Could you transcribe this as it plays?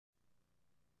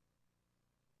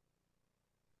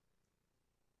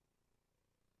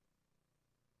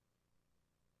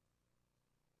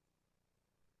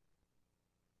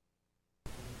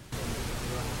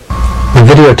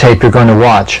videotape you're going to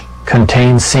watch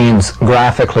contains scenes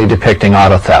graphically depicting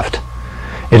auto theft.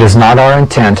 It is not our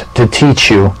intent to teach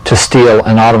you to steal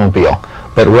an automobile,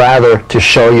 but rather to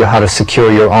show you how to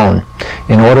secure your own.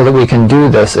 In order that we can do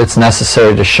this, it's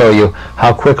necessary to show you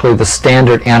how quickly the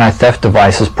standard anti-theft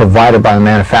devices provided by the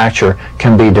manufacturer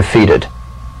can be defeated.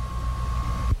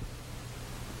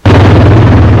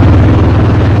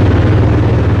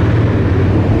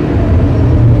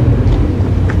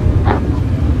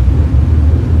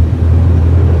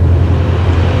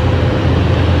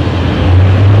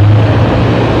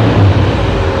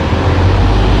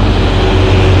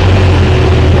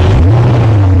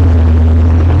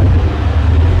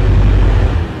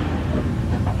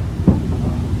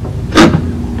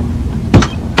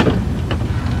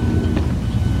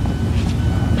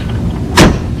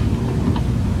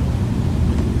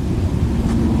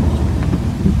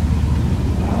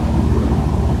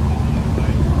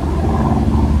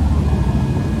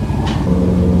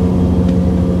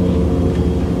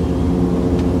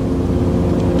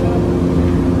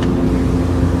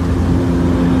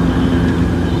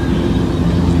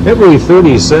 Every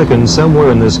 30 seconds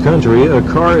somewhere in this country, a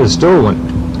car is stolen.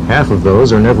 Half of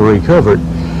those are never recovered.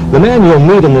 The man you'll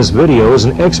meet in this video is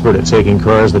an expert at taking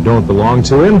cars that don't belong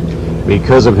to him.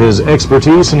 Because of his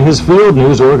expertise in his field,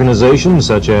 news organizations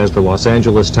such as the Los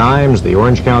Angeles Times, the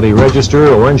Orange County Register,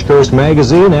 Orange Coast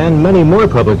Magazine, and many more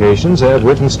publications have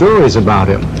written stories about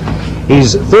him.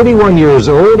 He's 31 years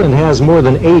old and has more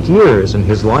than 8 years in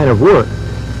his line of work.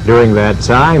 During that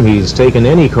time, he's taken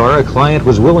any car a client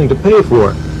was willing to pay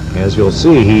for. As you'll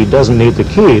see, he doesn't need the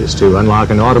keys to unlock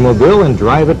an automobile and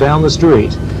drive it down the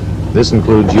street. This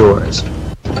includes yours.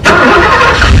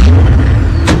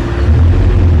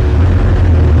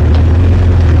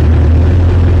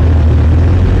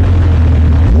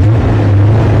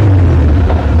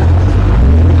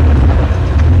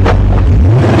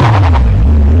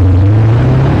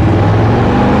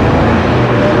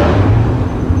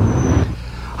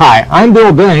 Hi, I'm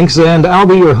Bill Banks, and I'll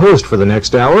be your host for the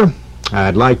next hour.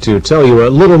 I'd like to tell you a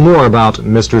little more about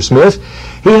Mr. Smith.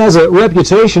 He has a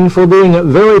reputation for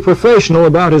being very professional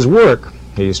about his work.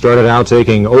 He started out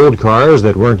taking old cars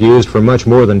that weren't used for much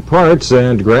more than parts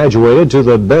and graduated to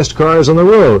the best cars on the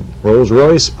road: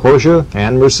 Rolls-Royce, Porsche,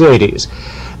 and Mercedes.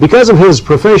 Because of his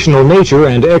professional nature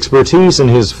and expertise in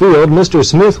his field, Mr.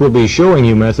 Smith will be showing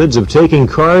you methods of taking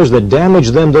cars that damage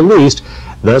them the least,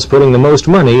 thus putting the most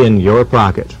money in your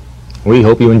pocket. We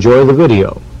hope you enjoy the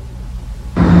video.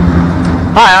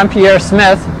 Hi, I'm Pierre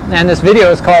Smith, and this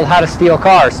video is called How to Steal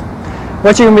Cars.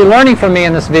 What you're going to be learning from me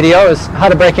in this video is how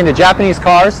to break into Japanese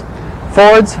cars,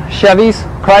 Fords, Chevys,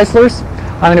 Chryslers.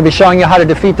 I'm going to be showing you how to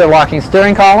defeat their locking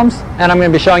steering columns, and I'm going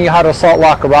to be showing you how to assault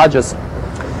lock garages.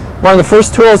 One of the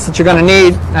first tools that you're going to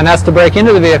need, and that's to break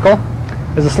into the vehicle,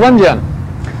 is a Slim Jim.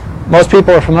 Most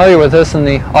people are familiar with this in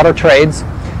the auto trades.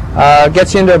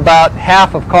 Gets you into about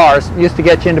half of cars. It used to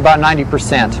get you into about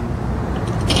 90%.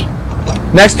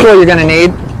 Next tool you're going to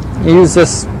need, you use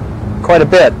this quite a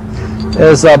bit,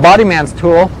 is a body man's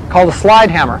tool called a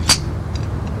slide hammer.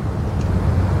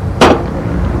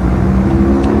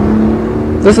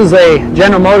 This is a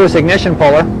General Motors ignition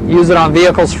puller. Use it on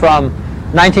vehicles from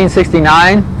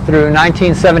 1969 through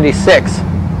 1976.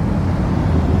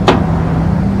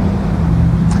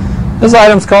 This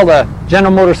item's called a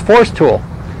General Motors force tool.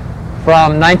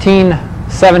 From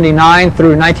 1979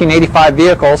 through 1985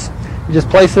 vehicles. You just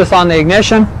place this on the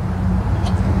ignition,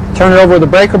 turn it over the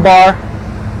breaker bar,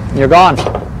 and you're gone.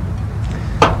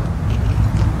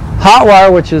 Hot wire,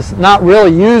 which is not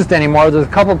really used anymore, there's a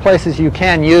couple of places you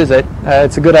can use it.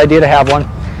 It's a good idea to have one.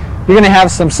 You're going to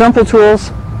have some simple tools: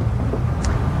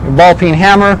 a ball peen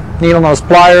hammer, needle nose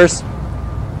pliers,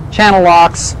 channel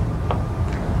locks,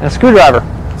 and a screwdriver.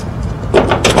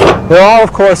 There are all,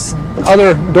 of course,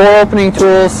 other door opening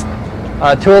tools,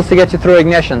 tools to get you through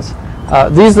ignitions.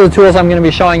 These are the tools I'm going to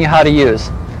be showing you how to use.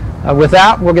 With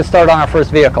that, we'll get started on our first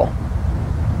vehicle.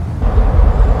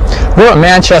 We're at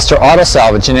Manchester Auto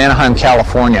Salvage in Anaheim,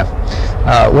 California.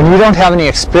 When you don't have any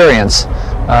experience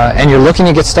and you're looking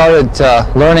to get started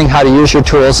learning how to use your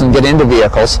tools and get into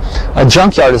vehicles, a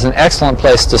junkyard is an excellent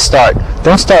place to start.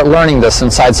 Don't start learning this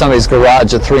inside somebody's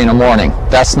garage at 3 in the morning.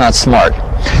 That's not smart.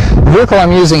 The vehicle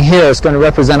I'm using here is going to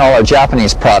represent all our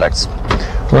Japanese products.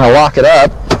 We're going to lock it up.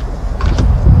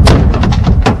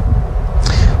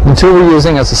 The tool we're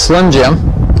using is a Slim Jim.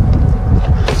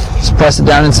 Just press it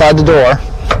down inside the door.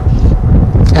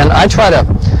 And I try to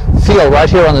feel right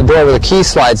here on the door where the key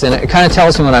slides in. It kind of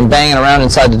tells me when I'm banging around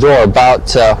inside the door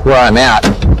about where I'm at.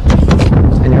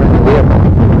 And you're in the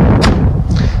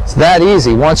vehicle. It's that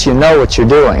easy once you know what you're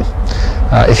doing.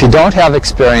 If you don't have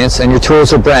experience and your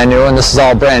tools are brand new, and this is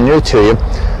all brand new to you,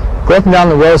 go up and down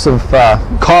the rows of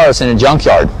cars in a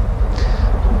junkyard.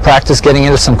 Practice getting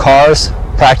into some cars,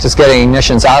 practice getting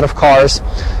ignitions out of cars.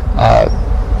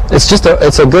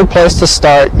 It's a good place to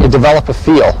start. You develop a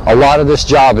feel. A lot of this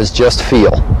job is just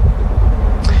feel.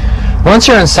 Once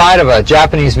you're inside of a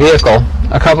Japanese vehicle,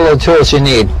 a couple of tools you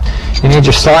need. You need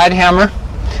your slide hammer,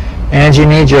 and you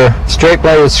need your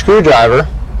straight-bladed screwdriver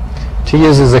to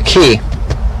use as a key.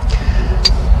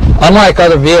 Unlike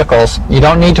other vehicles, you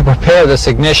don't need to prepare this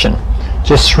ignition.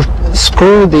 Just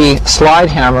screw the slide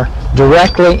hammer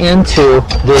directly into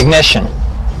the ignition.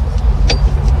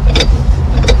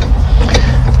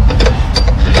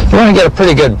 You want to get a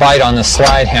pretty good bite on the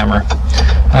slide hammer.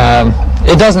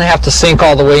 It doesn't have to sink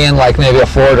all the way in like maybe a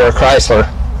Ford or a Chrysler,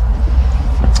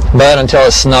 but until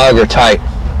it's snug or tight.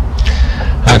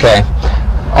 Okay,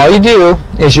 all you do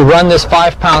is you run this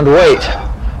 5-pound weight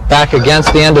back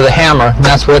against the end of the hammer, and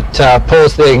that's what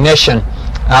pulls the ignition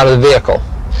out of the vehicle.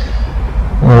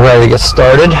 We're ready to get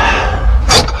started.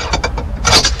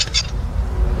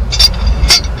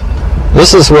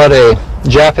 This is what a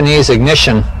Japanese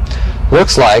ignition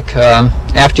looks like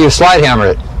after you slide hammer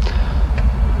it.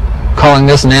 Calling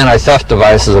this an anti-theft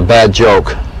device is a bad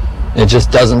joke. It just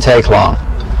doesn't take long.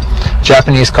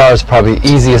 Japanese car is probably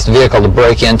the easiest vehicle to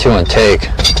break into and take.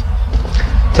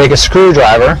 Take a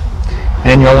screwdriver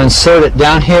and you'll insert it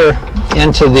down here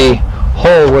into the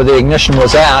hole where the ignition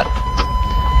was at.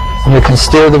 And you can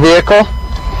steer the vehicle.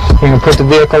 You can put the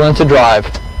vehicle into drive.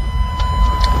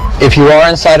 If you are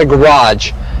inside a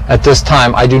garage at this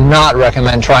time, I do not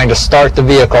recommend trying to start the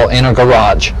vehicle in a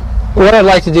garage. What I'd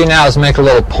like to do now is make a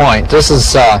little point. This is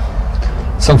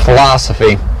some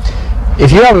philosophy.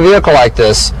 If you have a vehicle like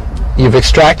this, you've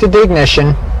extracted the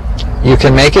ignition, you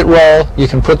can make it roll, you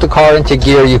can put the car into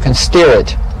gear, you can steer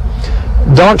it.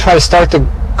 Don't try to start the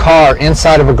car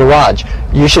inside of a garage.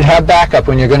 You should have backup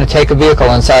when you're going to take a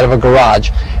vehicle inside of a garage,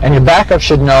 and your backup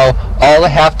should know all they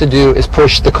have to do is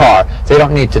push the car. They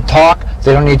don't need to talk,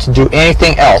 they don't need to do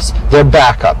anything else. They're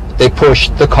backup. They push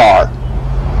the car.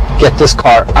 Get this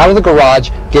car out of the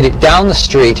garage, get it down the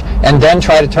street, and then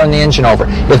try to turn the engine over.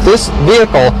 If this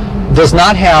vehicle does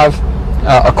not have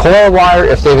a coil wire,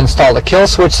 if they've installed a kill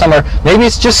switch somewhere, maybe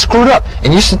it's just screwed up,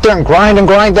 and you sit there and grind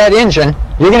that engine,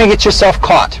 you're going to get yourself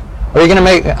caught, or you're going to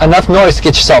make enough noise to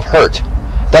get yourself hurt.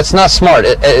 That's not smart.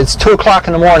 It's 2 o'clock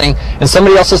in the morning in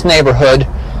somebody else's neighborhood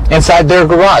inside their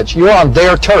garage. You're on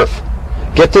their turf.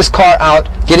 Get this car out,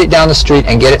 get it down the street,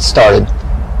 and get it started.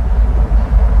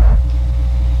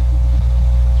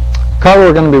 The car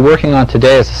we're going to be working on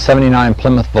today is a 79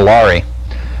 Plymouth Volare.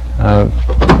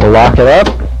 We'll lock it up.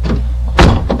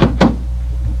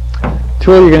 The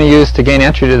tool you're going to use to gain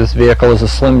entry to this vehicle is a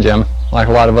Slim Jim, like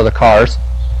a lot of other cars.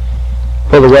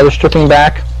 Pull the weather stripping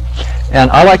back,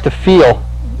 and I like to feel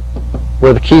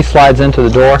where the key slides into the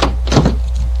door.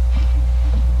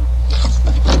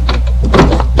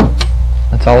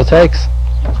 That's all it takes.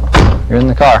 You're in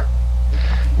the car.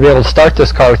 You'll be able to start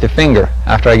this car with your finger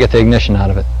after I get the ignition out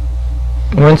of it.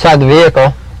 We're inside the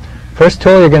vehicle. First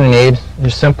tool you're going to need is your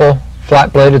simple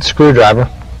flat-bladed screwdriver.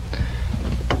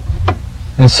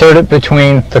 Insert it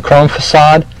between the chrome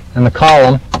facade and the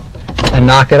column and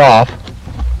knock it off.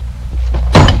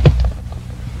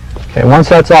 Okay, once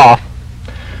that's off,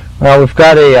 well, we've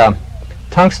got a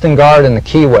tungsten guard in the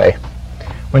keyway.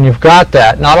 When you've got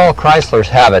that, not all Chryslers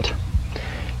have it.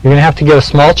 You're going to have to get a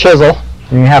small chisel, you're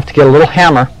going to have to get a little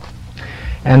hammer,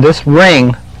 and this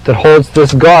ring that holds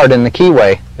this guard in the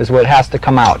keyway is what has to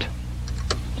come out.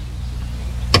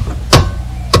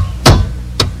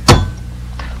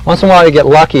 Once in a while you get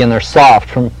lucky and they're soft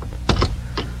from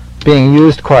being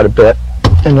used quite a bit,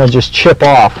 and they'll just chip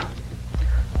off.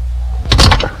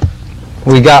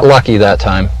 We got lucky that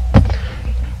time.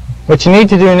 What you need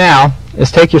to do now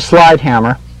is take your slide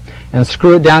hammer and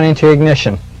screw it down into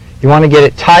ignition. You want to get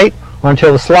it tight or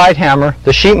until the slide hammer,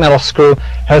 the sheet metal screw,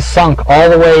 has sunk all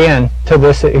the way in to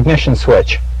this ignition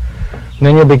switch. And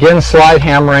then you'll begin slide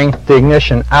hammering the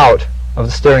ignition out of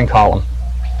the steering column.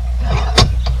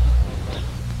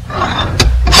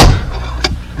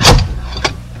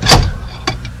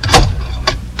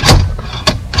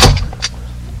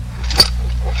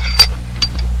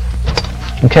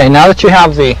 Okay, now that you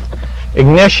have the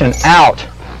ignition out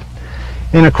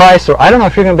in a Chrysler, I don't know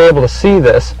if you're going to be able to see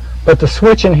this, but the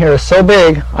switch in here is so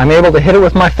big, I'm able to hit it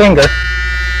with my finger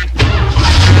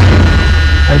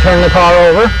and turn the car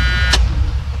over,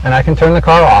 and I can turn the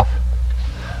car off.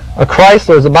 A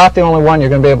Chrysler is about the only one you're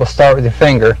going to be able to start with your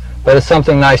finger, but it's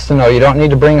something nice to know. You don't need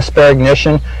to bring a spare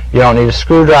ignition, you don't need a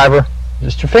screwdriver,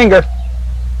 just your finger.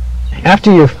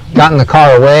 After you've gotten the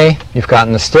car away, you've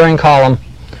gotten the steering column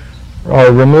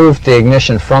or removed the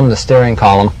ignition from the steering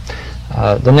column,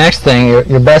 the next thing,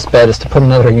 your best bet is to put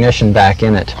another ignition back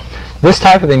in it. This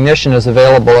type of ignition is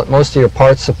available at most of your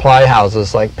parts supply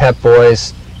houses like Pep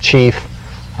Boys, Chief,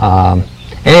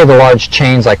 any of the large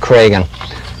chains like Kragen.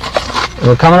 It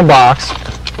will come in a box.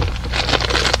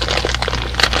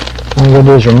 What you'll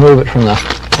do is remove it from the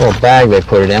little bag they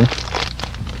put it in.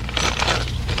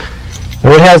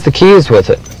 Well, it has the keys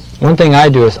with it. One thing I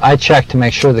do is I check to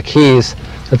make sure the keys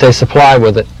that they supply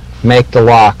with it make the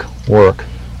lock work.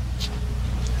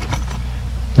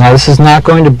 Now this is not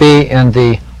going to be in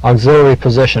the auxiliary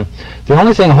position. The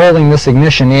only thing holding this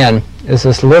ignition in is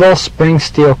this little spring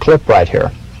steel clip right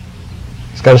here.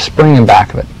 It's got a spring in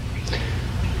back of it.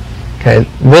 Okay,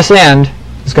 this end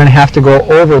is going to have to go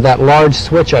over that large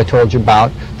switch I told you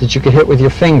about that you could hit with your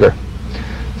finger.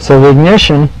 So the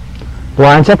ignition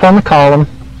lines up on the column,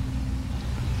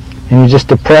 and you just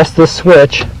depress this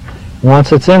switch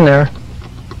once it's in there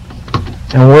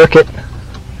and work it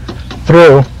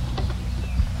through.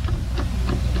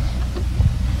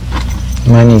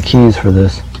 You might need keys for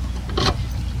this.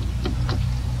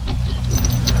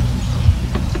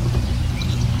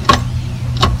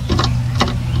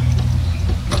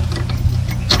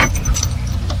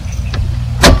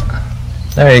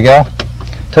 There you go.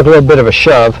 Took a little bit of a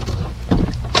shove.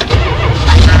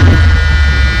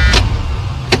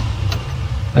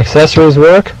 Accessories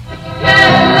work.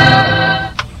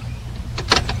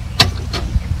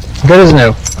 Good as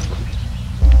new.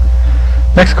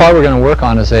 Next car we're going to work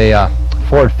on is a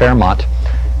Ford Fairmont.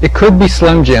 It could be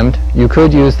slim jimmed. You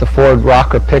could use the Ford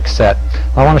rocker pick set.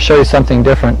 I want to show you something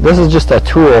different. This is just a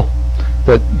tool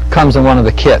that comes in one of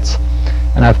the kits,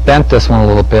 and I've bent this one a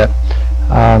little bit.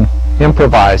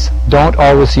 Improvise. Don't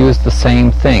always use the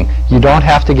same thing. You don't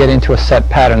have to get into a set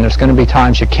pattern. There's going to be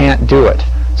times you can't do it.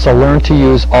 So learn to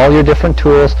use all your different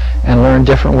tools and learn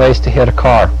different ways to hit a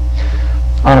car.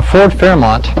 On a Ford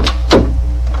Fairmont,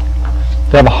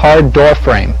 they have a hard door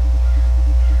frame.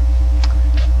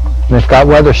 They've got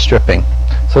weather stripping.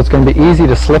 So it's going to be easy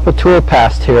to slip a tool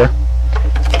past here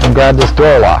and grab this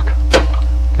door lock.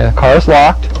 Okay, the car is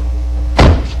locked.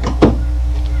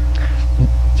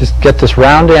 Just get this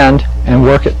round end and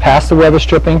work it past the weather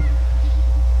stripping.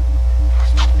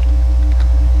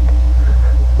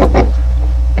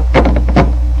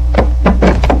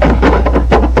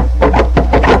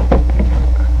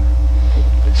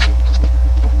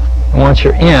 Once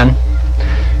you're in,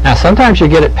 now sometimes you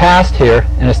get it past here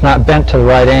and it's not bent to the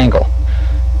right angle.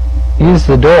 Use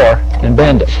the door and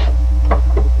bend it.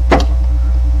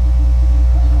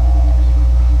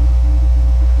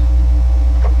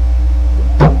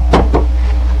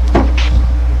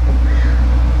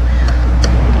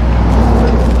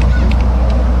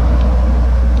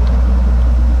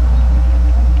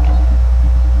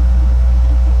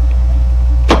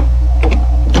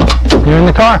 You're in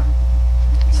the car.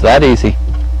 It's that easy.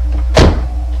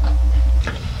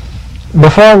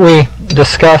 Before we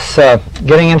discuss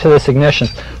getting into this ignition,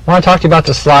 I want to talk to you about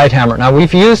the slide hammer. Now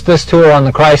we've used this tool on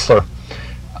the Chrysler.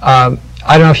 I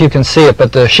don't know if you can see it,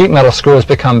 but the sheet metal screw has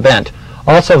become bent.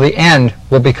 Also the end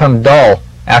will become dull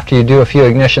after you do a few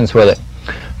ignitions with it.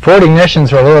 Ford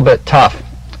ignitions are a little bit tough.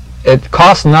 It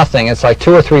costs nothing. It's like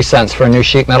 2 or 3 cents for a new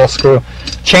sheet metal screw.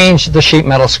 Change the sheet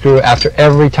metal screw after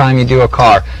every time you do a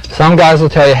car. Some guys will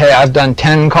tell you, hey, I've done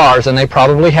 10 cars, and they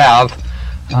probably have.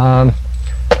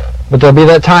 But there'll be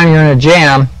that time you're in a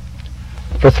jam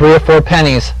for 3 or 4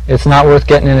 pennies. It's not worth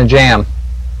getting in a jam.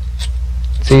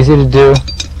 It's easy to do.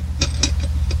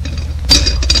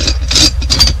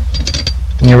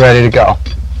 And you're ready to go.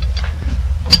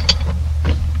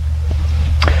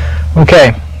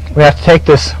 Okay. We have to take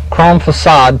this chrome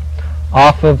facade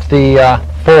off of the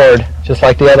Ford, just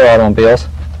like the other automobiles.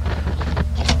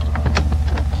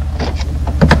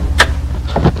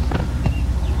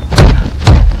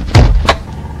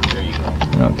 There you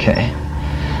go. Okay.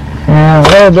 And a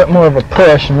little bit more of a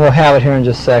push, and we'll have it here in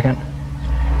just a second.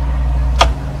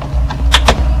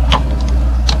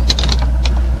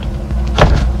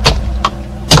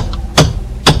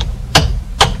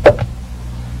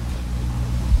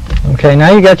 Okay,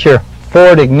 now you got your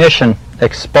Ford ignition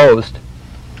exposed.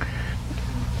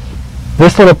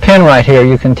 This little pin right here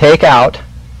you can take out.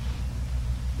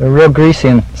 They're real greasy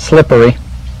and slippery.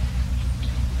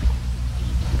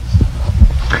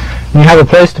 You have a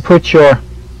place to put your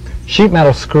sheet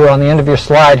metal screw on the end of your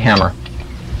slide hammer.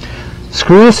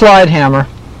 Screw the slide hammer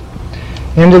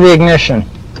into the ignition.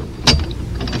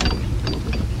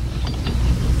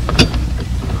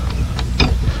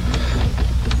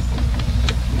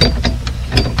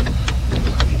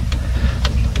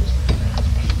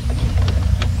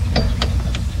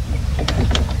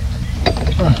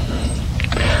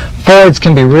 Fords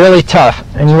can be really tough,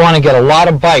 and you want to get a lot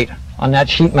of bite on that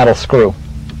sheet metal screw.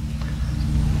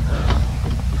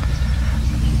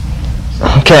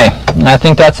 Okay, I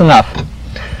think that's enough.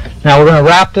 Now we're going to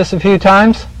wrap this a few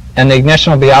times, and the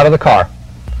ignition will be out of the car.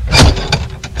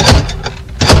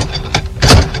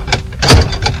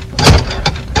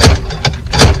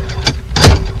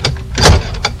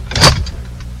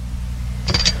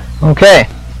 Okay,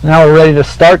 now we're ready to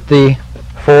start the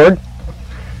Ford.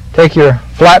 Take your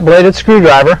flat-bladed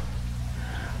screwdriver,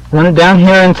 run it down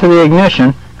here into the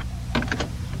ignition.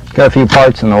 Got a few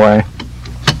parts in the way.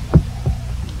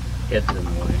 It's in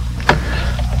the way.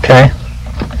 Okay.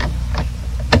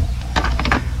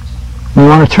 You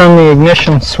want to turn the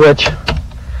ignition switch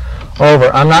over.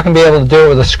 I'm not going to be able to do it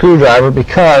with a screwdriver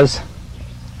because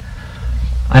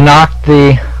I knocked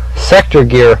the sector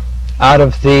gear out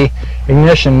of the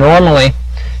ignition. Normally,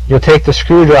 you'll take the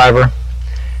screwdriver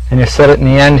and you set it in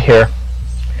the end here.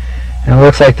 And it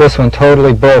looks like this one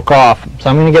totally broke off. So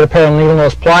I'm going to get a pair of needle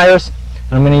nose pliers,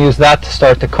 and I'm going to use that to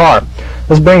start the car.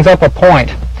 This brings up a point.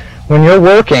 When you're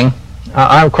working,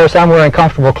 of course I'm wearing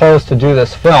comfortable clothes to do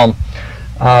this film.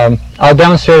 I'll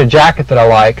demonstrate a jacket that I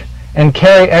like, and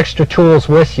carry extra tools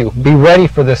with you. Be ready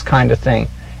for this kind of thing.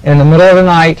 In the middle of the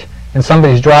night, in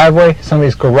somebody's driveway,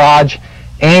 somebody's garage,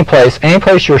 any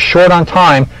place you're short on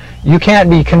time, you can't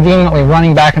be conveniently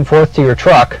running back and forth to your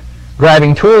truck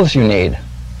grabbing tools you need.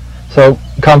 So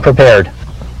come prepared.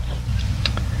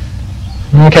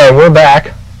 Okay, we're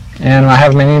back, and I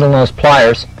have my needle nose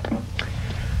pliers.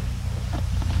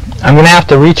 I'm going to have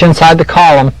to reach inside the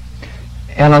column,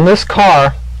 and on this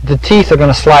car the teeth are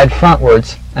going to slide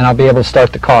frontwards, and I'll be able to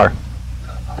start the car.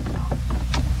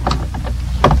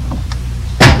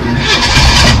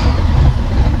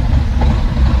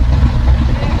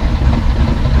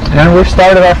 And we've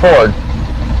started our Ford.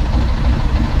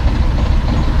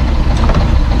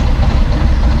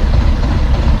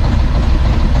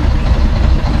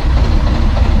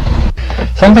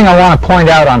 Something I want to point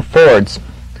out on Fords,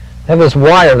 they have this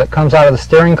wire that comes out of the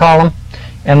steering column,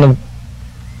 and the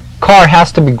car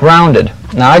has to be grounded.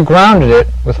 Now I grounded it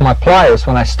with my pliers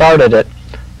when I started it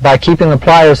by keeping the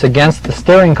pliers against the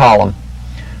steering column.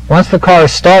 Once the car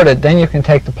is started, then you can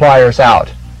take the pliers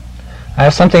out. I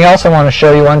have something else I want to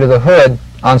show you under the hood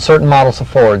on certain models of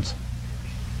Fords.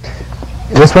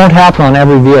 This won't happen on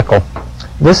every vehicle.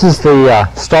 This is the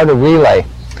starter relay.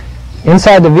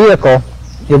 Inside the vehicle,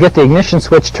 you'll get the ignition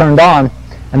switch turned on,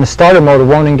 and the starter motor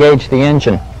won't engage the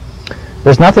engine.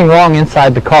 There's nothing wrong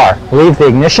inside the car. Leave the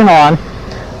ignition on,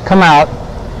 come out,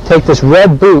 take this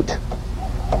red boot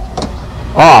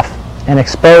off, and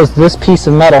expose this piece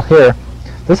of metal here.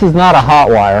 This is not a hot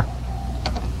wire.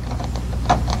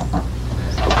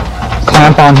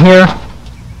 Clamp on here,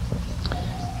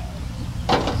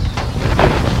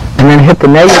 and then hit the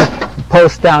negative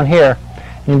post down here,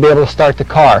 and you'll be able to start the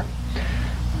car.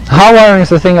 Hot wiring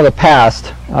is a thing of the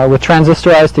past. With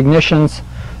transistorized ignitions,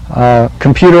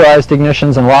 computerized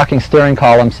ignitions, and locking steering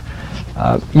columns,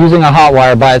 using a hot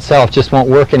wire by itself just won't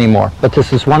work anymore. But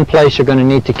this is one place you're going to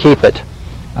need to keep it.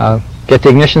 Get the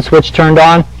ignition switch turned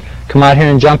on, come out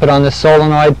here and jump it on this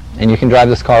solenoid, and you can drive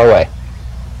this car away.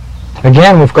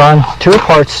 Again, we've gone to a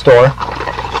parts store.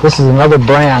 This is another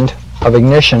brand of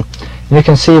ignition. And you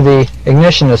can see the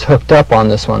ignition is hooked up on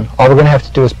this one. All we're going to have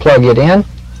to do is plug it in,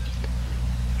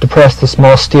 depress the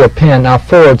small steel pin. Now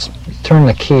Fords, turn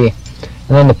the key, and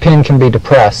then the pin can be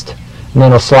depressed. And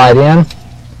then it'll slide in,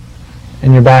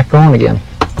 and you're back going again.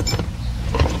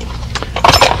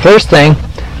 First thing,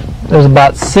 there's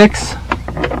about 6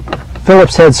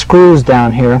 Phillips head screws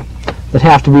down here that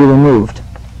have to be removed.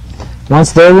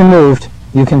 Once they're removed,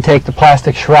 you can take the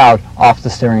plastic shroud off the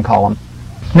steering column.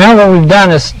 Now what we've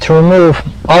done is to remove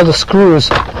all the screws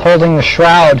holding the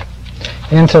shroud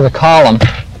into the column.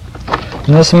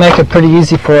 And this will make it pretty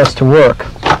easy for us to work.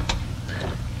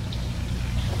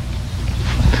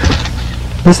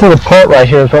 This little part right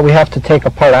here is what we have to take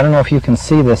apart. I don't know if you can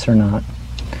see this or not,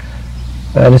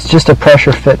 but it's just a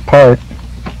pressure fit part.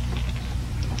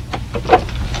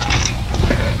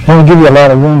 That'll give you a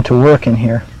lot of room to work in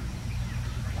here.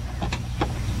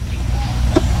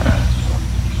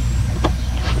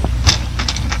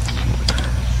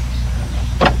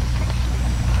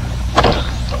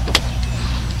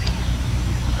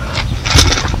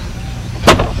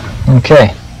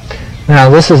 Okay, now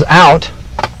this is out.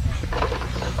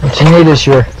 What you need is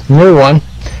your new one,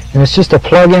 and it's just a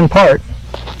plug-in part.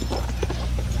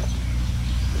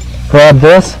 Grab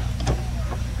this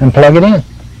and plug it in.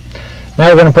 Now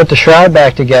we're going to put the shroud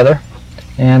back together,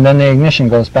 and then the ignition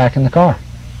goes back in the car.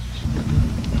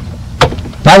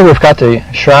 Now that we've got the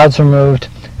shrouds removed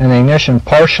and the ignition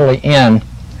partially in,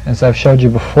 as I've showed you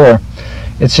before.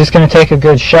 It's just going to take a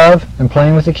good shove and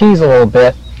playing with the keys a little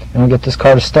bit, and we'll get this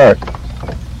car to start.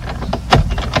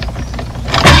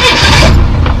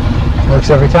 Works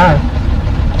every time.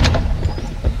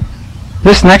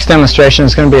 This next demonstration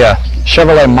is going to be a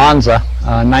Chevrolet Monza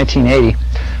 1980.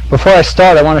 Before I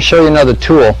start, I want to show you another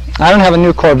tool. I don't have a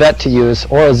new Corvette to use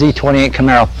or a Z28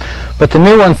 Camaro, but the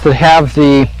new ones that have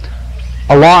the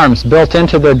alarms built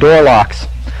into their door locks.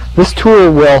 This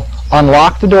tool will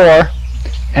unlock the door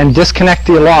and disconnect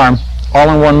the alarm all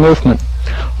in one movement.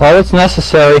 All that's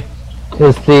necessary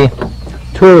is the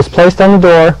tool is placed on the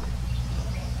door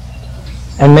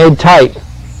and made tight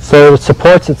so it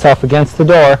supports itself against the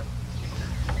door.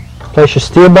 Place your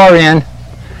steel bar in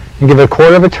and give it a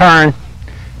quarter of a turn,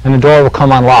 and the door will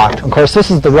come unlocked. Of course, this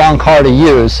is the wrong car to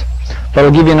use, but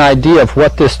it'll give you an idea of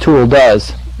what this tool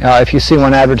does if you see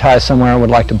one advertised somewhere and would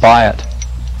like to buy it.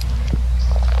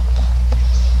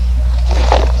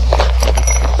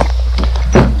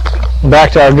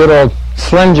 Back to our good old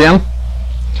Slim Jim.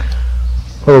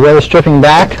 Put the weather stripping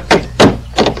back.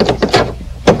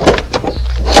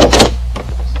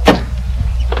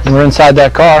 And we're inside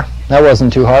that car. That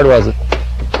wasn't too hard, was it?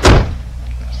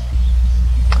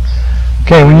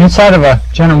 Okay, when you're inside of a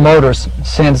General Motors,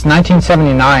 since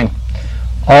 1979,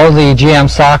 all the GM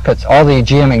sockets, all the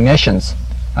GM ignitions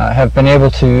have been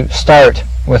able to start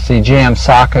with the GM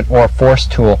socket or force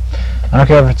tool. I don't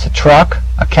care if it's a truck,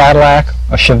 a Cadillac,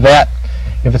 a Chevette,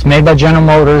 if it's made by General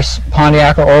Motors,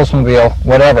 Pontiac or Oldsmobile,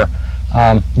 whatever,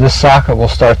 this socket will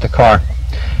start the car.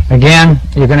 Again,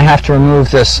 you're going to have to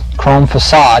remove this chrome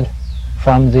facade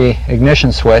from the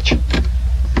ignition switch.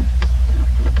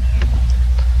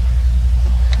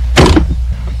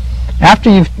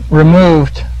 After you've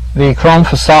removed the chrome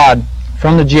facade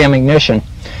from the GM ignition,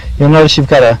 you'll notice you've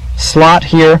got a slot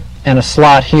here and a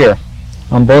slot here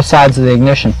on both sides of the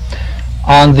ignition.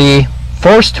 On the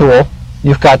force tool,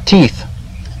 you've got teeth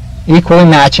equally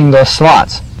matching those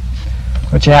slots.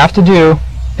 What you have to do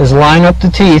is line up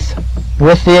the teeth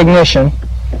with the ignition.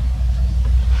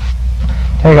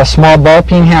 Take a small ball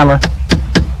peen hammer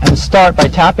and start by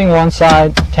tapping one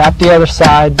side, tap the other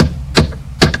side,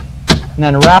 and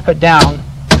then wrap it down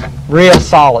real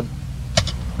solid.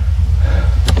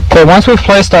 Okay, once we've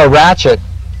placed our ratchet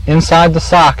inside the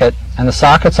socket and the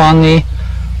socket's on the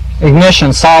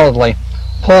ignition solidly,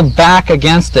 pull back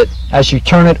against it as you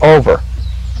turn it over.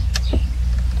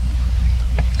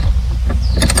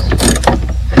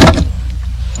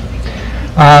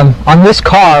 On this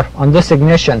car, on this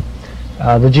ignition,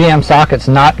 the GM socket's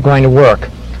not going to work.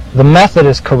 The method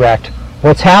is correct.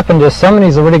 What's happened is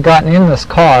somebody's already gotten in this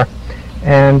car,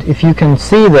 and if you can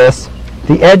see this,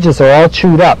 the edges are all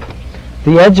chewed up.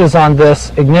 The edges on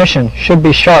this ignition should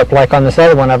be sharp, like on this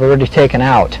other one I've already taken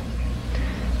out.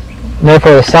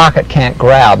 Therefore the socket can't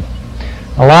grab.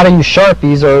 A lot of you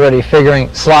Sharpies are already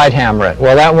figuring slide hammer it.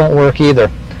 Well, that won't work either.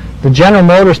 The General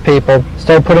Motors people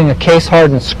started putting a case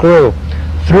hardened screw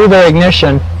through their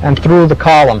ignition and through the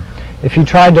column. If you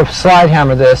tried to slide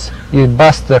hammer this, you'd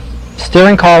bust the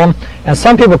steering column, and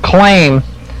some people claim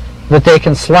that they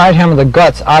can slide hammer the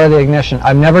guts out of the ignition.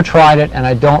 I've never tried it, and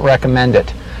I don't recommend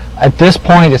it. At this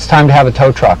point, it's time to have a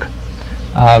tow truck.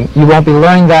 You won't be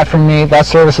learning that from me. That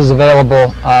service is available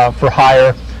for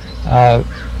hire,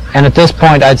 and at this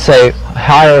point I'd say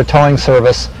hire a towing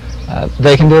service.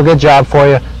 They can do a good job for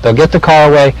you. They'll get the car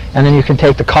away, and then you can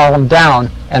take the column down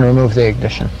and remove the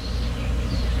ignition.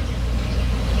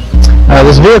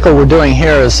 This vehicle we're doing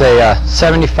here is a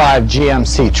 75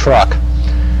 GMC truck.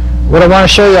 What I want to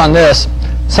show you on this,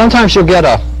 sometimes you'll get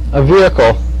a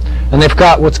vehicle and they've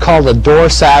got what's called a door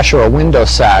sash or a window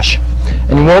sash,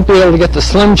 and you won't be able to get the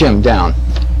Slim Jim down.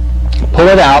 Pull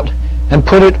it out and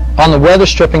put it on the weather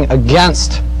stripping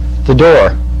against the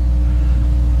door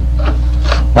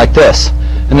like this,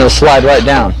 and it'll slide right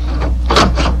down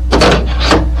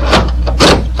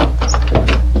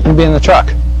and be in the truck.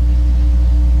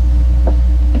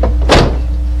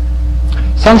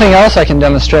 Something else I can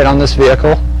demonstrate on this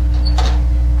vehicle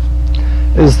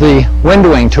is the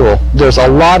windowing tool. There's a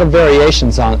lot of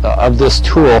variations of this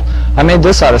tool. I made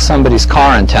this out of somebody's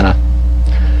car antenna.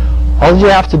 All you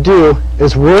have to do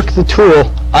is work the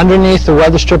tool underneath the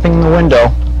weather stripping in the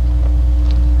window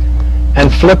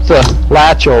and flip the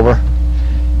latch over,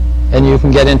 and you can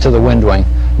get into the windowing.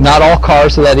 Not all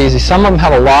cars are that easy. Some of them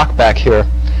have a lock back here.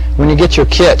 When you get your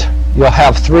kit, you'll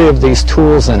have 3 of these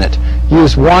tools in it.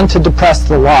 Use one to depress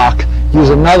the lock, use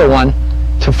another one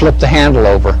to flip the handle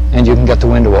over, and you can get the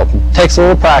window open. Takes a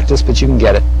little practice, but you can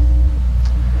get it.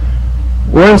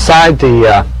 We're inside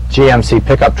the GMC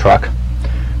pickup truck.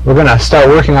 We're going to start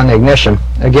working on the ignition.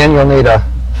 Again, you'll need a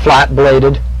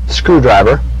flat-bladed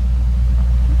screwdriver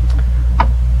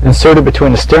insert it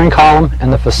between the steering column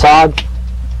and the facade,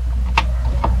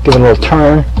 give it a little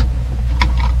turn,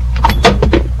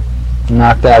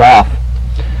 knock that off.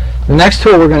 The next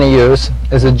tool we're going to use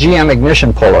is a GM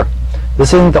ignition puller.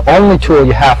 This isn't the only tool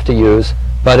you have to use,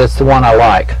 but it's the one I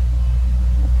like.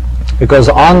 It goes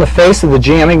on the face of the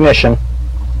GM ignition,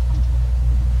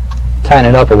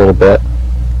 tighten it up a little bit,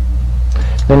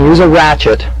 then use a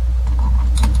ratchet,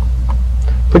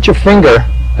 put your finger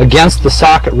against the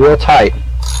socket real tight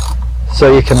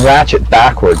so you can ratchet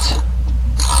backwards,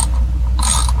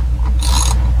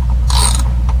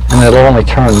 and it'll only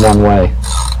turn one way.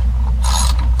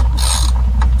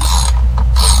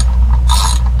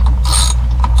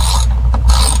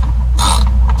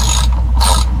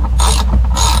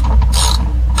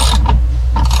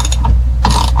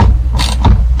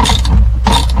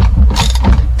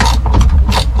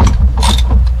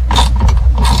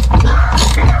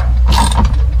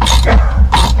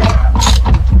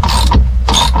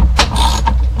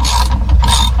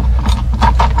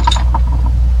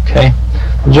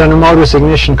 General Motors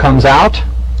ignition comes out.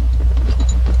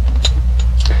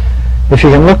 If you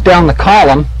can look down the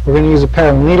column, we're going to use a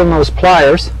pair of needle nose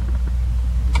pliers.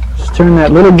 Just turn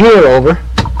that little gear over.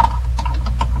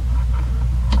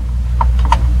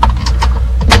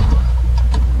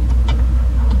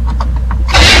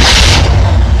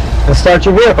 And start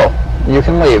your vehicle. You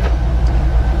can leave.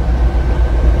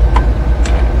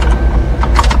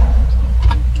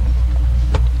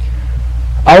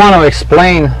 I want to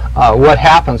explain what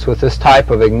happens with this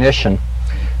type of ignition.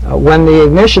 When the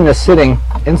ignition is sitting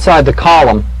inside the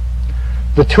column,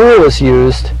 the tool is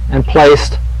used and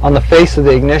placed on the face of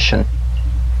the ignition.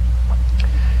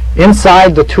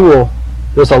 Inside the tool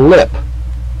there's a lip,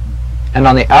 and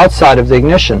on the outside of the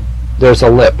ignition there's a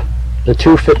lip. The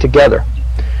two fit together.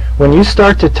 When you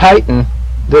start to tighten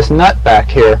this nut back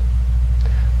here,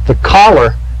 the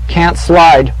collar can't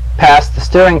slide past the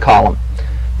steering column.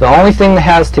 The only thing that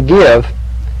has to give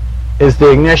is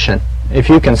the ignition. If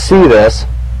you can see this,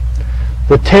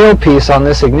 the tailpiece on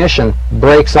this ignition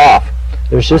breaks off.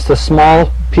 There's just a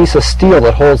small piece of steel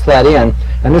that holds that in,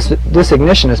 and this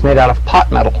ignition is made out of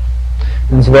pot metal.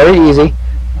 And it's very easy.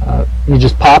 You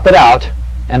just pop it out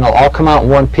and it'll all come out in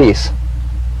one piece.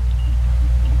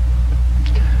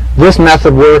 This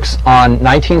method works on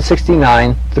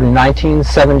 1969 through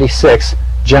 1976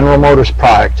 General Motors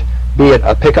product. Be it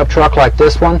a pickup truck like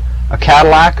this one, a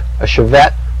Cadillac, a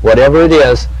Chevette, whatever it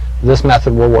is, this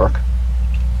method will work.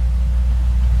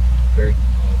 Okay.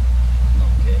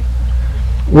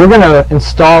 We're going to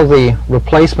install the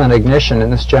replacement ignition in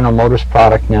this General Motors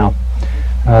product now.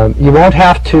 You won't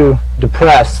have to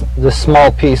depress this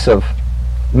small piece of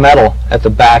metal at the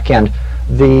back end.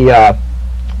 The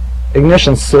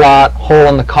ignition slot, hole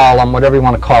in the column, whatever you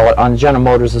want to call it, on General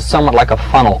Motors is somewhat like a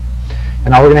funnel.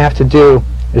 And all we're going to have to do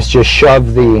is just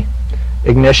shove the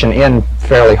ignition in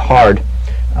fairly hard.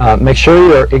 Make sure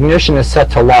your ignition is set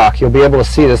to lock. You'll be able to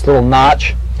see this little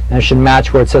notch, and it should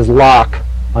match where it says lock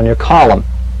on your column.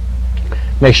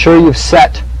 Make sure you've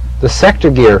set the sector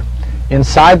gear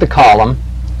inside the column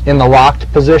in the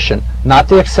locked position, not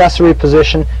the accessory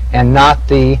position and not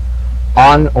the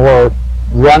on or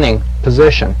running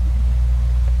position.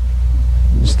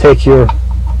 Just take your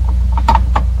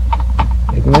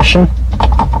ignition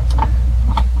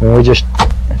and we just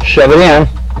shove it in,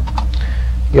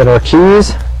 get our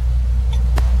keys,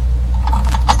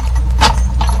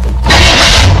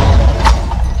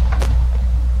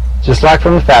 just like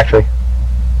from the factory.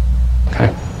 Okay.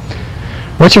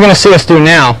 What you're going to see us do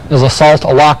now is assault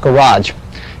a locked garage.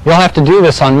 You'll have to do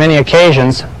this on many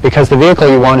occasions because the vehicle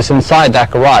you want is inside that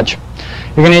garage.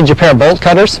 You're going to need your pair of bolt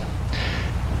cutters.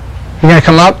 You're going to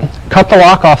come up, cut the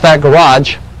lock off that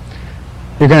garage.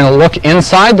 You're going to look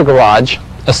inside the garage,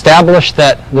 establish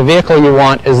that the vehicle you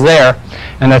want is there,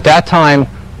 and at that time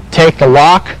take the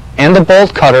lock and the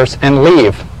bolt cutters and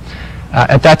leave.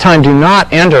 At that time, do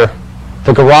not enter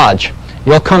the garage.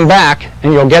 You'll come back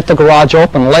and you'll get the garage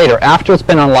open later after it's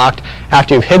been unlocked,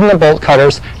 after you've hidden the bolt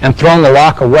cutters and thrown the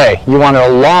lock away. You want it a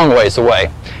long ways away,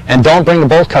 and don't bring the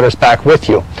bolt cutters back with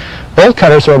you. Bolt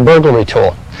cutters are a burglary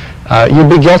tool. You'd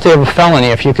be guilty of a felony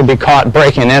if you could be caught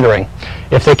breaking and entering.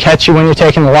 If they catch you when you're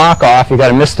taking the lock off, you got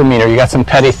a misdemeanor, you got some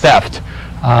petty theft,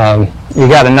 you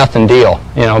got a nothing deal,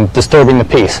 you know, disturbing the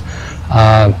peace.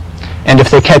 And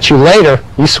if they catch you later,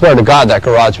 you swear to God that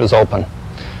garage was open.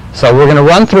 So we're going to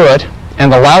run through it,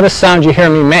 and the loudest sound you hear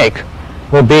me make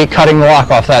will be cutting the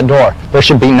lock off that door. There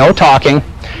should be no talking,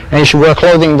 and you should wear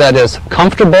clothing that is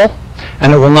comfortable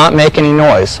and it will not make any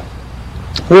noise.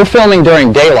 We're filming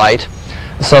during daylight,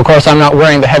 so of course I'm not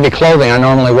wearing the heavy clothing I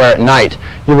normally wear at night.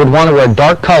 You would want to wear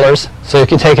dark colors so you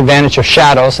can take advantage of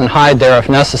shadows and hide there if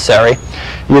necessary.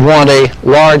 You'd want a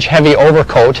large, heavy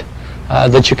overcoat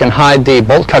that you can hide the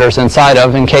bolt cutters inside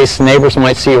of in case neighbors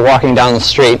might see you walking down the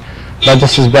street. But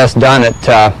this is best done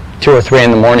at 2 or 3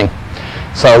 in the morning.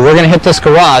 So we're going to hit this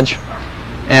garage,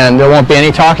 and there won't be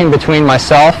any talking between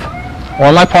myself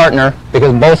or my partner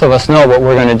because both of us know what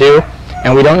we're going to do,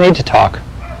 and we don't need to talk.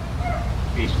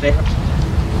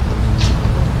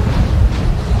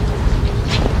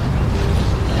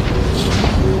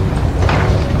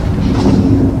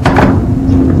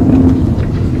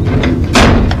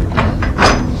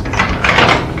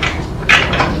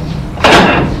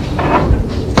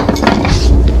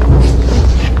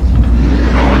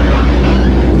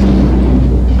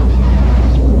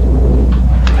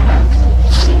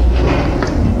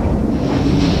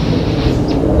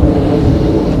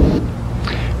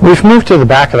 We've moved to the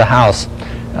back of the house.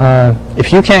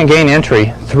 If you can't gain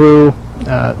entry through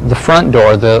the front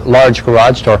door, the large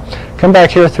garage door, come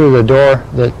back here through the door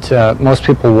that most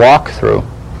people walk through.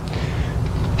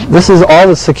 This is all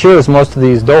that secures most of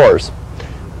these doors.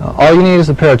 All you need is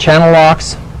a pair of channel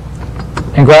locks,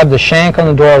 and grab the shank on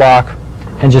the door lock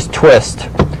and just twist.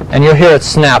 And you'll hear it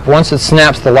snap. Once it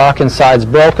snaps, the lock inside's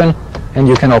broken and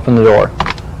you can open the door.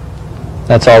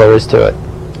 That's all there is to it.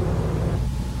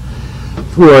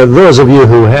 For those of you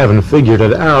who haven't figured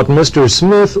it out, Mr.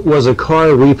 Smith was a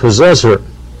car repossessor.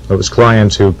 Those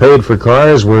clients who paid for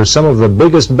cars were some of the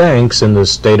biggest banks in the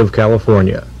state of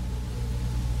California.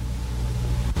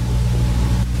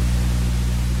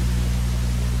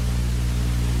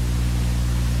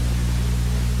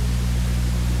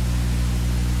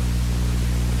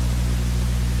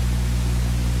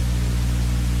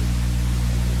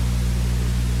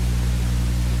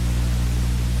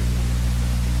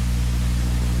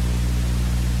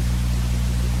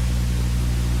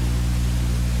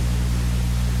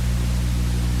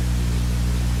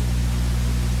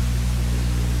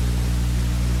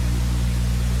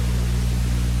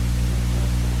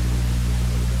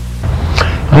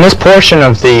 In this portion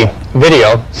of the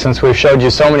video, since we've showed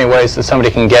you so many ways that somebody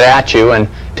can get at you and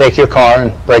take your car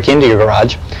and break into your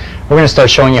garage, we're going to start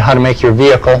showing you how to make your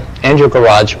vehicle and your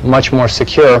garage much more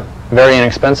secure, very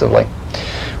inexpensively.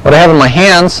 What I have in my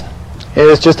hands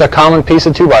is just a common piece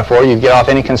of 2x4 you'd get off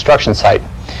any construction site.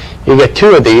 You get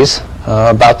 2 of these,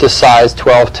 about this size,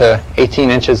 12 to 18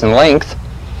 inches in length.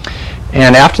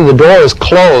 And after the door is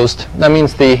closed, that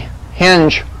means the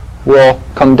hinge will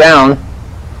come down.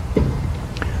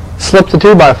 Slip the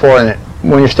 2x4 in it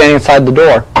when you're standing inside the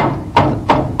door.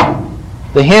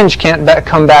 The hinge can't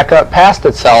come back up past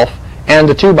itself and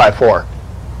the 2x4.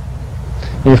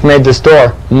 You've made this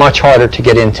door much harder to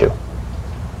get into.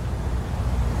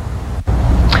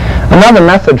 Another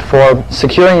method for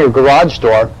securing your garage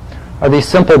door are these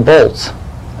simple bolts.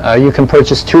 You can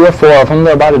purchase 2 or 4 of them.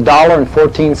 They're about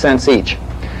 $1.14 each.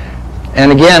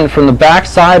 And again, from the back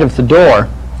side of the door,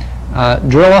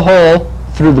 drill a hole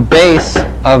through the base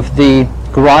of the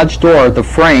garage door, the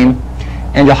frame,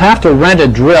 and you'll have to rent a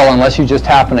drill unless you just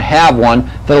happen to have one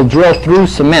that'll drill through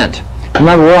cement.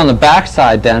 Remember, we're on the back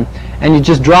side then, and you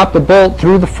just drop the bolt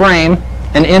through the frame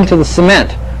and into the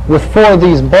cement. With 4 of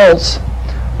these bolts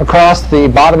across the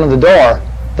bottom of the door,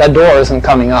 that door isn't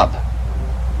coming up.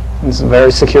 It's a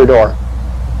very secure door.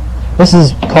 This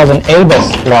is called an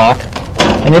ABUS lock,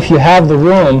 and if you have the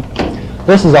room,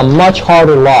 this is a much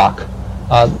harder lock.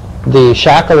 The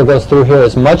shackle that goes through here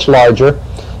is much larger,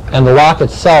 and the lock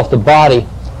itself, the body,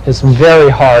 is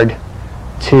very hard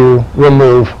to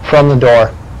remove from the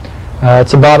door.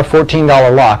 It's about a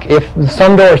 $14 lock.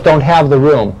 Some doors don't have the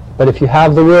room, but if you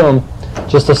have the room,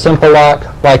 just a simple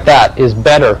lock like that is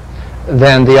better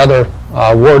than the other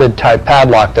worded type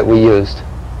padlock that we used.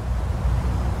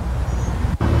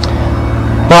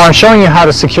 While I'm showing you how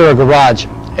to secure a garage,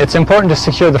 it's important to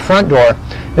secure the front door.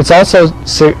 It's also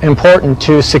important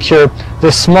to secure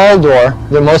this small door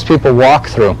that most people walk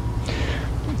through.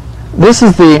 This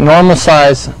is the normal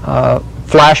size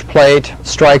flash plate,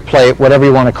 strike plate, whatever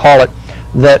you want to call it,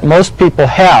 that most people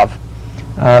have.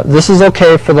 This is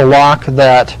okay for the lock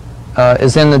that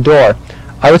is in the door.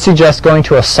 I would suggest going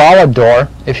to a solid door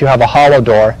if you have a hollow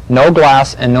door, no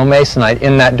glass and no masonite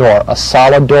in that door, a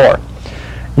solid door.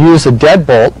 Use a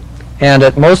deadbolt. And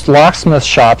at most locksmith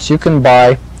shops, you can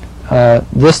buy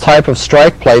this type of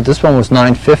strike plate. This one was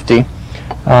 $9.50.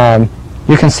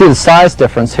 You can see the size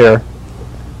difference here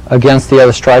against the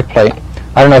other strike plate.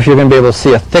 I don't know if you're going to be able to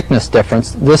see a thickness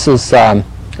difference. This is at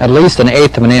least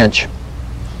 1/8 of an inch.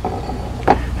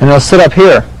 And it'll sit up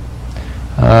here.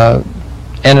 And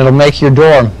it'll make your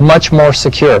door much more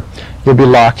secure. You'll be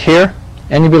locked here,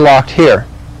 and you'll be locked here.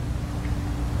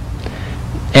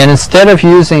 And instead of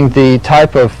using the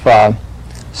type of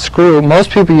screw, most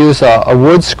people use a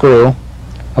wood screw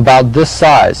about this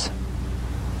size.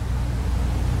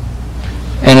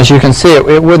 And as you can see,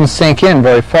 it wouldn't sink in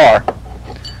very far.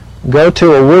 Go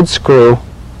to a wood screw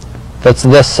that's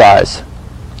this size,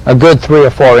 a good 3 or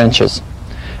 4 inches.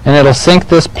 And it'll sink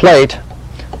this plate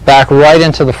back right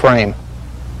into the frame.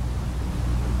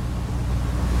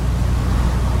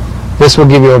 This will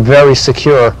give you a very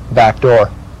secure back door.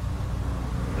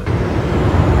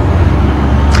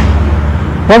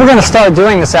 What we're going to start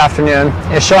doing this afternoon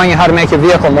is showing you how to make your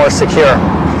vehicle more secure.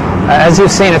 As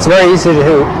you've seen, it's very easy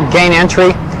to gain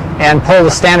entry and pull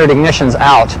the standard ignitions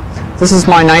out. This is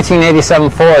my 1987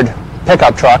 Ford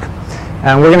pickup truck,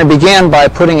 and we're going to begin by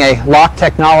putting a Lock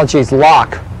Technologies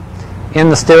lock in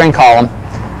the steering column.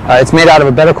 It's made out of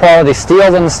a better quality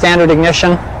steel than the standard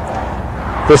ignition.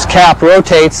 This cap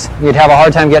rotates. You'd have a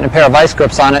hard time getting a pair of vice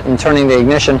grips on it and turning the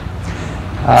ignition.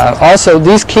 Also,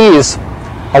 these keys,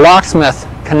 a locksmith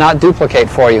cannot duplicate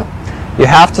for you. You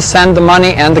have to send the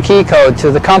money and the key code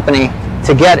to the company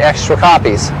to get extra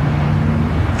copies.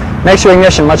 Makes your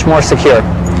ignition much more secure.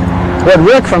 What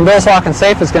Rick from Bill's Lock and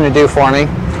Safe is going to do for me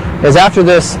is, after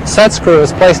this set screw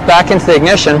is placed back into the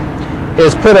ignition,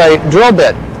 is put a drill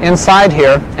bit inside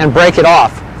here and break it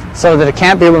off so that it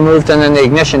can't be removed and then the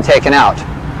ignition taken out.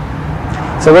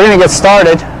 So we're going to get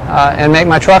started and make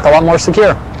my truck a lot more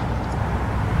secure.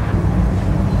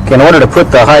 In order to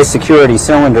put the high security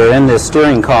cylinder in this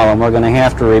steering column, we're going to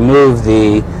have to remove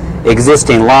the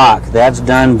existing lock. That's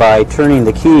done by turning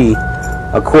the key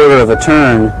a quarter of a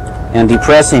turn and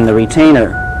depressing the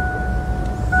retainer.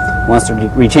 Once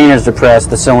the retainer is depressed,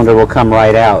 the cylinder will come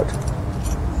right out.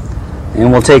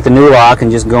 And we'll take the new lock and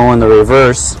just go in the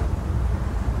reverse,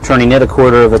 turning it a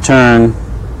quarter of a turn,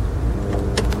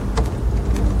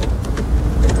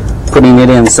 putting it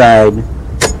inside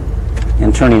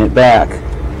and turning it back.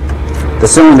 The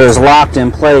cylinder is locked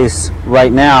in place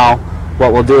right now.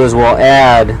 What we'll do is we'll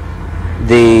add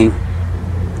the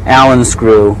Allen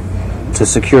screw to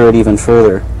secure it even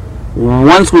further.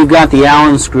 Once we've got the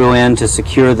Allen screw in to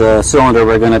secure the cylinder,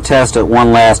 we're going to test it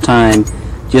one last time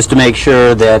just to make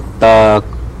sure that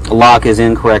the lock is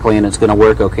in correctly and it's going to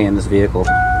work okay in this vehicle.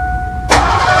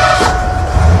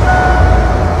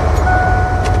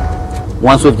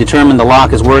 Once we've determined the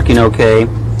lock is working okay,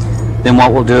 then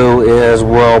what we'll do is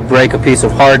we'll break a piece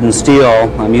of hardened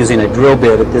steel. I'm using a drill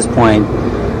bit at this point.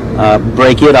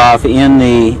 Break it off in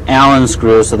the Allen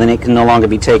screw so then it can no longer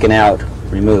be taken out,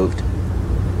 removed.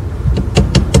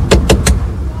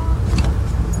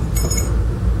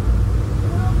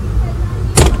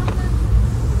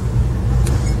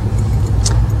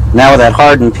 Now with that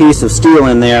hardened piece of steel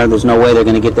in there, there's no way they're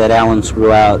going to get that Allen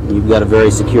screw out. You've got a very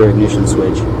secure ignition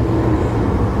switch.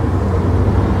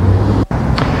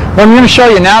 What I'm going to show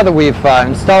you now that we've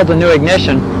installed the new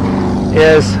ignition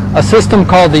is a system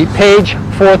called the Page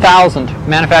 4000,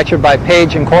 manufactured by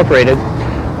Page Incorporated.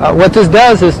 What this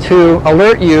does is to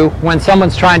alert you when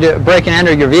someone's trying to break and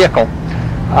enter your vehicle.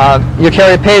 You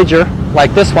carry a pager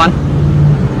like this one.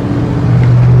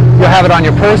 You'll have it on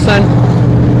your person.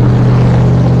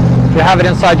 You'll have it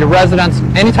inside your residence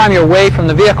anytime you're away from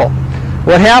the vehicle.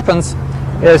 What happens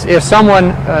is, if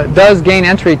someone does gain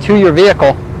entry to your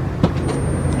vehicle,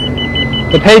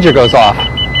 the pager goes off.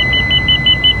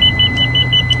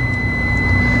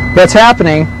 What's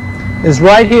happening is,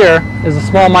 right here is a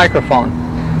small microphone.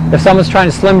 If someone's trying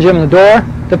to Slim Jim the door,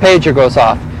 the pager goes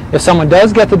off. If someone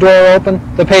does get the door open,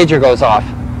 the pager goes off.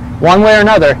 One way or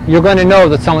another, you're going to know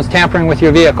that someone's tampering with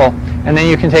your vehicle, and then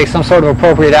you can take some sort of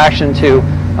appropriate action to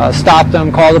stop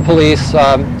them, call the police,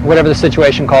 whatever the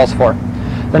situation calls for.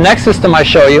 The next system I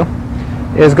show you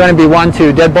is going to be one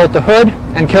to deadbolt the hood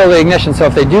and kill the ignition, so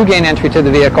if they do gain entry to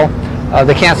the vehicle,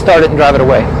 they can't start it and drive it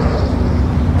away.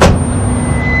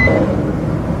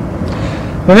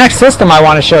 The next system I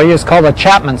want to show you is called a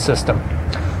Chapman system.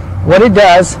 What it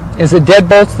does is it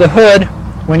deadbolts the hood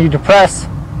when you depress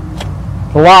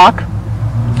the lock.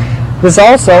 This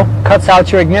also cuts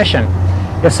out your ignition.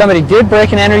 If somebody did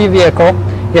break and enter your vehicle,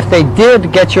 if they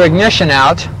did get your ignition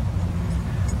out,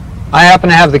 I happen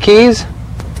to have the keys,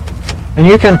 and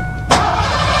you can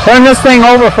turn this thing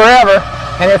over forever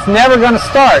and it's never going to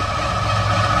start.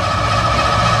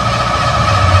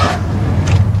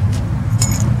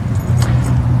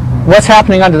 What's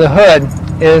happening under the hood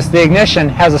is the ignition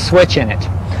has a switch in it.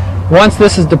 Once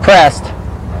this is depressed,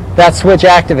 that switch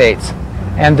activates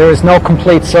and there is no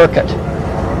complete circuit.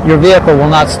 Your vehicle will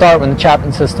not start when the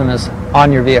Chapman system is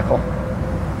on your vehicle.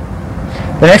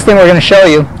 The next thing we're going to show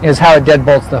you is how it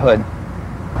deadbolts the hood.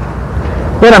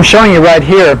 What I'm showing you right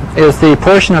here is the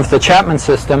portion of the Chapman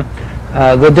system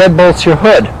the deadbolt's your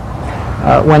hood.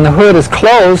 When the hood is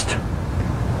closed,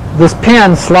 this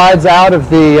pin slides out of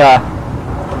the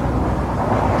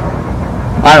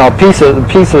piece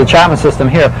of the Chapman system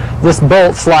here. This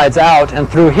bolt slides out and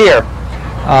through here.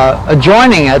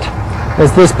 Adjoining it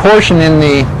is this portion in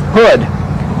the hood.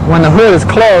 When the hood is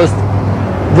closed,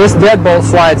 this deadbolt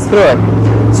slides through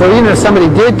it. So even if somebody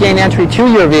did gain entry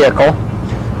to your vehicle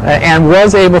and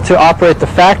was able to operate the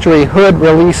factory hood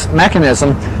release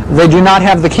mechanism, they do not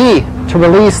have the key to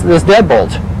release this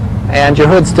deadbolt, and your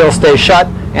hood still stays shut,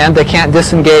 and they can't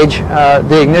disengage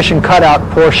the ignition cutout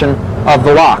portion of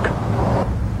the lock.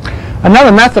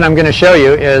 Another method I'm going to show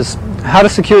you is how to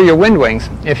secure your wind wings.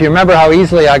 If you remember how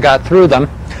easily I got through them,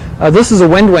 this is a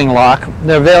wind wing lock.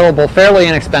 They're available fairly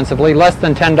inexpensively, less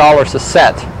than $10 a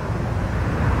set.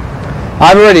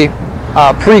 I've already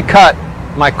pre-cut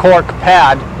my cork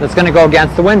pad that's going to go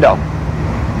against the window.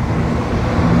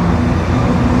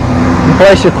 You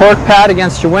place your cork pad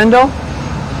against your window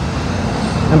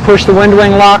and push the wind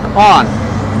wing lock on.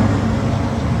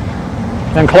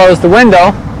 Then close the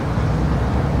window.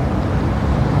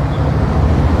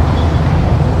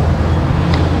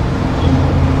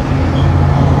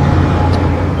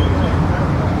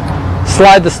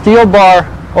 Slide the steel bar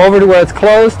over to where it's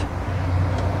closed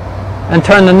and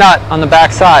turn the nut on the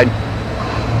back side.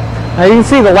 Now you can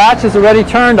see the latch is already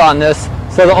turned on this,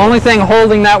 so the only thing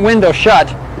holding that window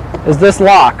shut is this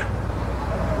lock.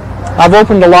 I've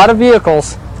opened a lot of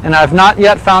vehicles and I've not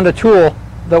yet found a tool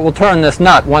that will turn this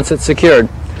nut once it's secured.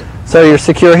 So you're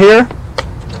secure here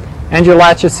and your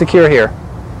latch is secure here.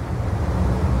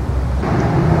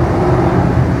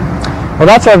 Well,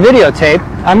 that's our videotape.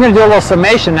 I'm going to do a little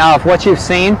summation now of what you've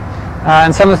seen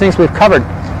and some of the things we've covered.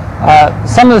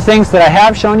 Some of the things that I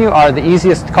have shown you are the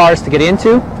easiest cars to get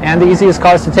into and the easiest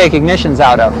cars to take ignitions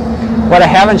out of. What I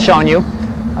haven't shown you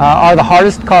are the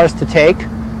hardest cars to take,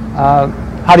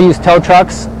 how to use tow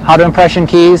trucks, how to impression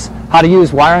keys, how to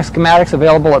use wiring schematics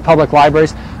available at public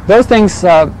libraries. Those things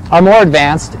are more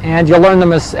advanced, and you'll learn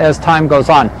them as time goes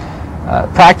on.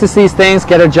 Practice these things,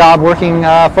 get a job working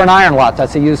for an iron lot,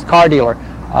 that's a used car dealer.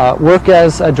 Work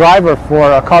as a driver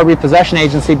for a car repossession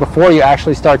agency before you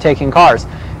actually start taking cars.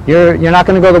 You're not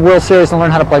going to go to the World Series and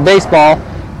learn how to play baseball,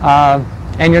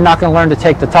 and you're not going to learn to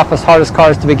take the toughest, hardest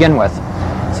cars to begin with.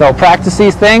 So practice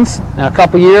these things. In a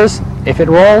couple years, if it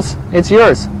rolls, it's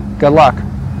yours. Good luck.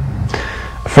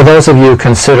 For those of you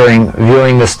considering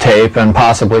viewing this tape and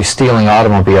possibly stealing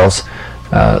automobiles,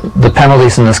 the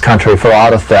penalties in this country for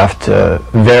auto theft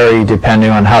vary depending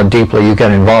on how deeply you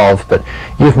get involved, but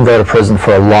you can go to prison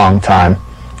for a long time.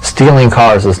 Stealing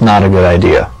cars is not a good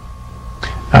idea.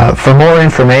 For more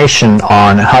information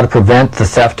on how to prevent the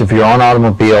theft of your own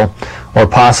automobile or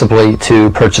possibly to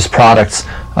purchase products,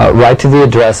 write to the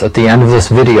address at the end of this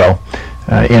video.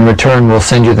 In return, we'll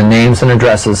send you the names and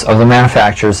addresses of the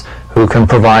manufacturers who can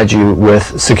provide you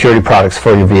with security products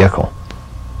for your vehicle.